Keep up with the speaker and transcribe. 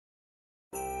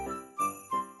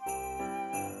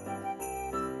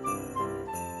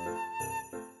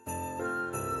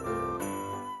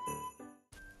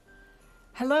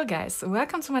Hello guys,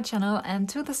 welcome to my channel and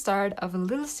to the start of a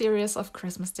little series of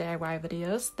Christmas DIY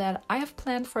videos that I have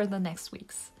planned for the next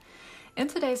weeks. In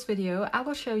today's video, I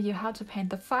will show you how to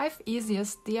paint the 5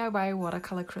 easiest DIY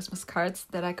watercolor Christmas cards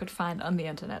that I could find on the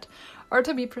internet, or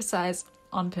to be precise,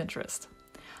 on Pinterest.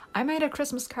 I made a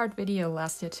Christmas card video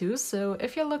last year too, so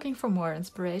if you're looking for more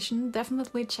inspiration,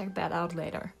 definitely check that out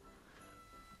later.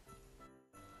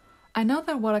 I know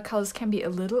that watercolors can be a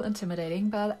little intimidating,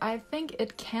 but I think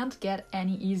it can't get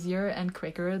any easier and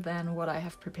quicker than what I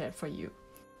have prepared for you.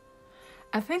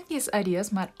 I think these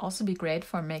ideas might also be great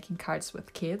for making cards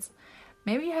with kids.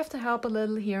 Maybe you have to help a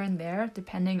little here and there,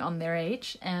 depending on their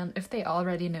age, and if they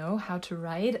already know how to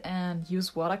write and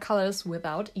use watercolors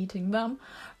without eating them.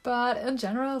 But in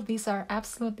general, these are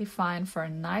absolutely fine for a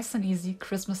nice and easy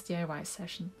Christmas DIY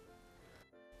session.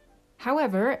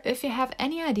 However, if you have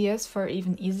any ideas for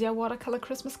even easier watercolor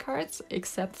Christmas cards,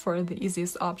 except for the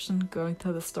easiest option, going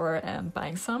to the store and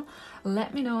buying some,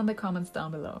 let me know in the comments down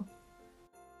below.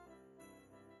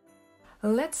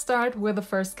 Let's start with the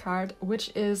first card,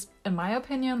 which is, in my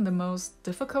opinion, the most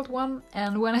difficult one.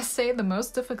 And when I say the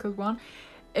most difficult one,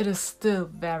 it is still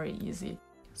very easy.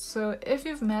 So if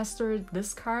you've mastered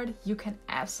this card, you can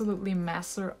absolutely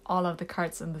master all of the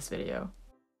cards in this video.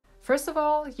 First of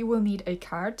all, you will need a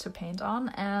card to paint on,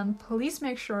 and please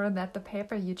make sure that the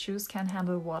paper you choose can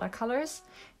handle watercolors,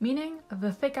 meaning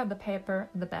the thicker the paper,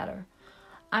 the better.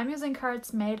 I'm using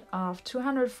cards made of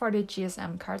 240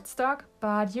 GSM cardstock,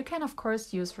 but you can of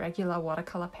course use regular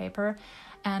watercolor paper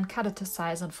and cut it to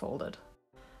size and fold it.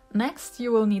 Next,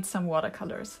 you will need some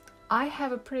watercolors. I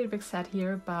have a pretty big set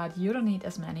here, but you don't need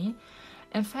as many.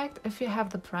 In fact, if you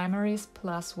have the primaries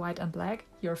plus white and black,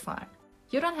 you're fine.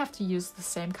 You don't have to use the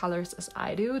same colors as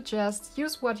I do, just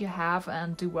use what you have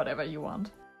and do whatever you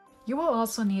want. You will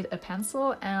also need a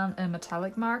pencil and a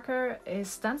metallic marker, a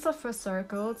stencil for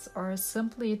circles or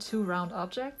simply 2 round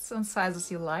objects in sizes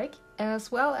you like,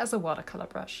 as well as a watercolor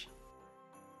brush.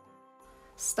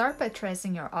 Start by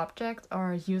tracing your object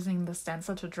or using the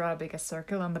stencil to draw a bigger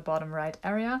circle in the bottom right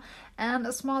area and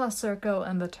a smaller circle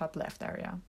in the top left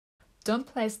area. Don't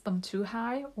place them too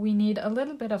high, we need a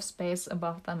little bit of space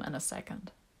above them in a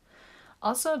second.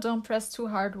 Also, don't press too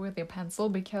hard with your pencil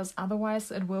because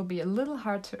otherwise it will be a little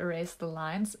hard to erase the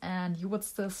lines and you would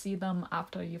still see them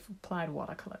after you've applied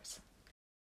watercolors.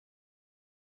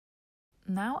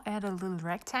 Now add a little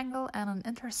rectangle and an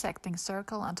intersecting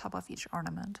circle on top of each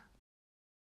ornament.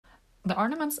 The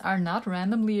ornaments are not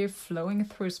randomly flowing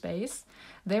through space,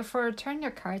 therefore turn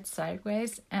your card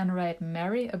sideways and write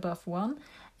Merry above one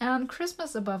and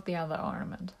Christmas above the other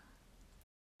ornament.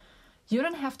 You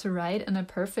don't have to write in a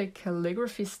perfect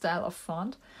calligraphy style of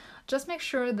font, just make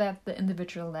sure that the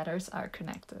individual letters are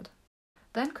connected.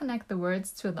 Then connect the words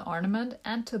to the ornament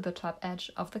and to the top edge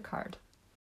of the card.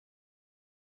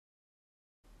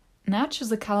 Now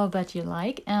choose a color that you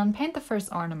like and paint the first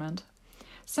ornament.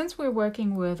 Since we're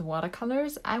working with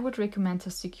watercolors, I would recommend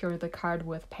to secure the card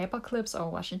with paper clips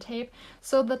or washi tape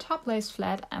so the top lays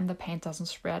flat and the paint doesn't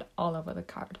spread all over the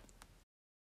card.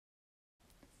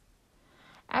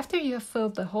 After you have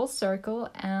filled the whole circle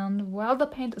and while the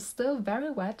paint is still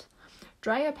very wet,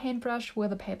 dry your paintbrush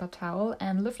with a paper towel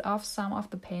and lift off some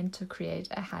of the paint to create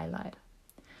a highlight.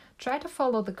 Try to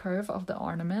follow the curve of the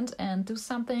ornament and do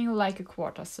something like a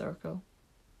quarter circle.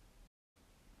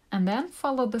 And then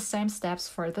follow the same steps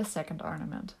for the second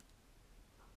ornament.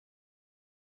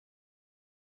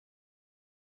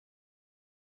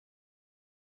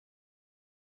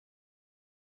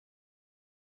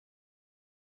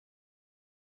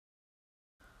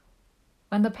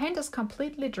 When the paint is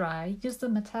completely dry, use the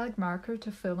metallic marker to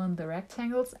fill in the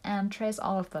rectangles and trace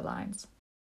all of the lines.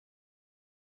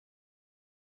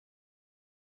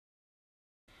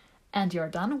 And you're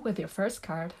done with your first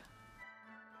card.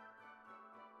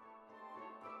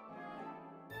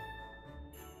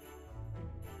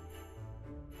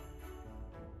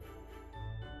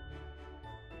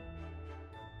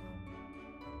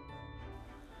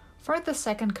 For the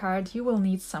second card, you will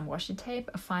need some washi tape,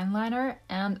 a fine liner,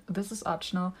 and, this is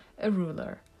optional, a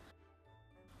ruler.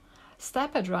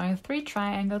 Start by drawing 3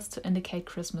 triangles to indicate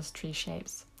Christmas tree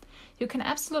shapes. You can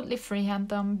absolutely freehand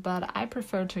them, but I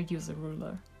prefer to use a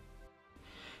ruler.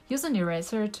 Use an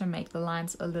eraser to make the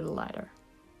lines a little lighter.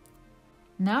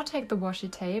 Now take the washi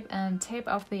tape and tape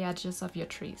off the edges of your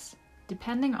trees.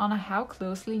 Depending on how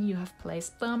closely you have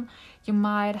placed them, you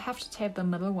might have to tape the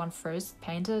middle one first,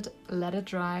 paint it, let it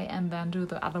dry, and then do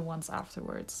the other ones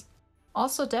afterwards.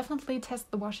 Also, definitely test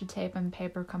the washi tape and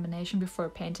paper combination before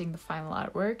painting the final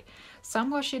artwork.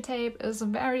 Some washi tape is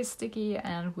very sticky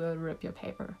and will rip your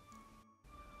paper.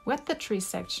 Wet the tree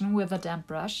section with a damp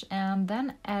brush and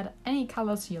then add any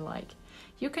colors you like.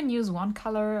 You can use one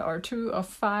color or two or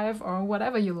five or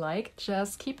whatever you like.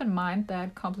 Just keep in mind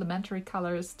that complementary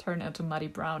colors turn into muddy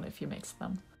brown if you mix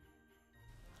them.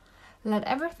 Let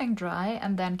everything dry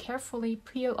and then carefully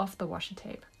peel off the washi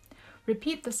tape.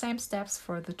 Repeat the same steps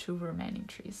for the 2 remaining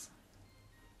trees.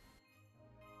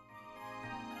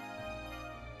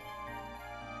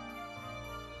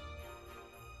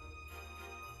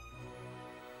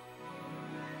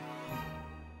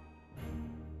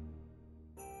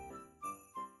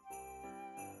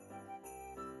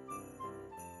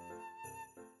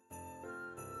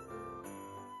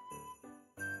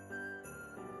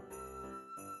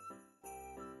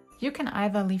 You can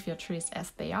either leave your trees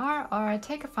as they are or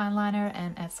take a fine liner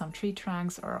and add some tree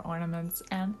trunks or ornaments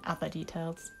and other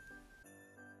details.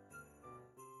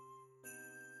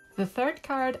 The third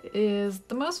card is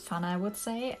the most fun, I would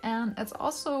say, and it's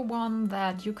also one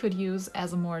that you could use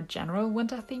as a more general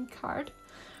winter themed card.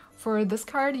 For this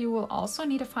card you will also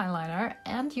need a fine liner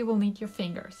and you will need your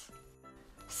fingers.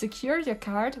 Secure your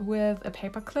card with a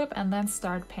paper clip and then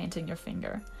start painting your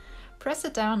finger. Press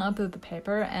it down onto the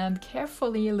paper and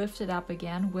carefully lift it up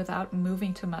again without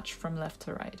moving too much from left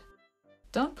to right.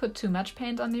 Don't put too much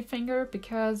paint on your finger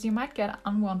because you might get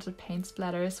unwanted paint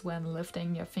splatters when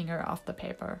lifting your finger off the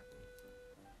paper.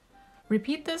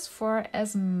 Repeat this for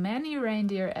as many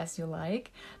reindeer as you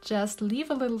like, just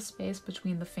leave a little space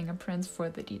between the fingerprints for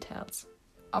the details.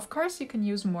 Of course you can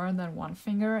use more than one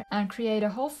finger and create a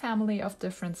whole family of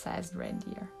different sized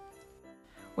reindeer.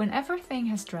 When everything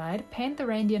has dried, paint the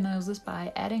reindeer noses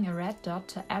by adding a red dot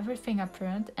to every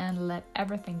fingerprint and let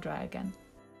everything dry again.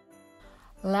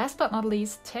 Last but not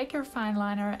least, take your fine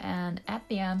liner and add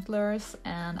the antlers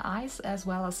and eyes as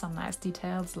well as some nice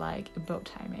details like a bow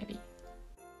tie maybe.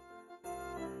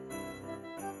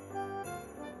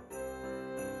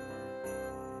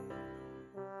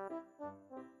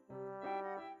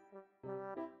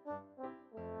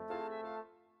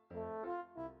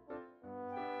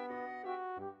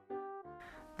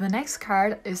 The next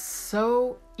card is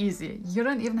so easy. You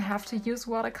don't even have to use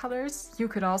watercolors. You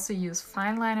could also use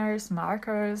fine liners,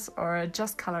 markers, or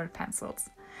just colored pencils.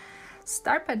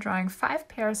 Start by drawing 5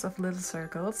 pairs of little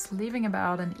circles, leaving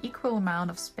about an equal amount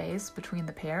of space between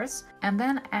the pairs, and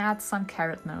then add some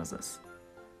carrot noses.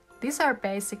 These are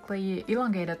basically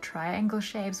elongated triangle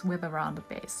shapes with a rounded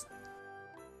base.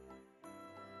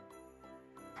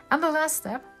 And the last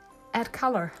step, add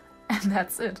color, and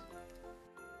that's it.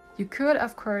 You could,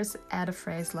 of course, add a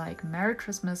phrase like Merry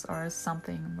Christmas or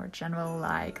something more general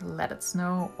like Let It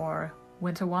Snow or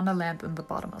Winter Wonderland in the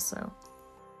bottom or so.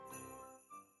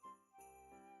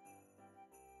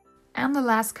 And the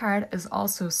last card is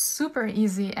also super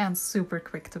easy and super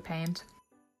quick to paint.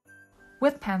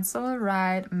 With pencil,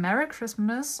 write Merry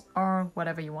Christmas or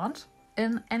whatever you want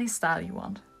in any style you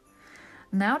want.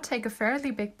 Now take a fairly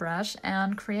big brush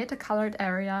and create a colored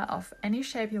area of any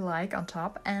shape you like on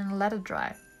top and let it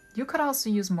dry. You could also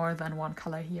use more than one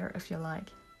color here if you like.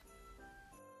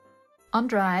 On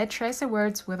dry, trace the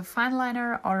words with a fine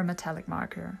liner or a metallic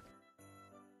marker.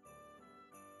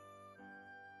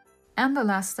 And the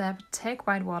last step, take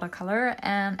white watercolor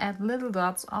and add little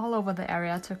dots all over the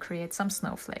area to create some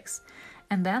snowflakes.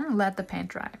 And then let the paint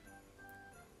dry.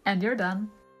 And you're done!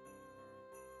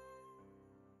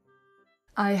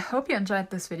 I hope you enjoyed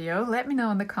this video. Let me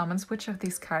know in the comments which of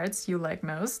these cards you like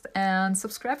most and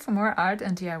subscribe for more art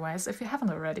and DIYs if you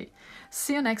haven't already.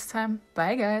 See you next time.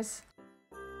 Bye guys!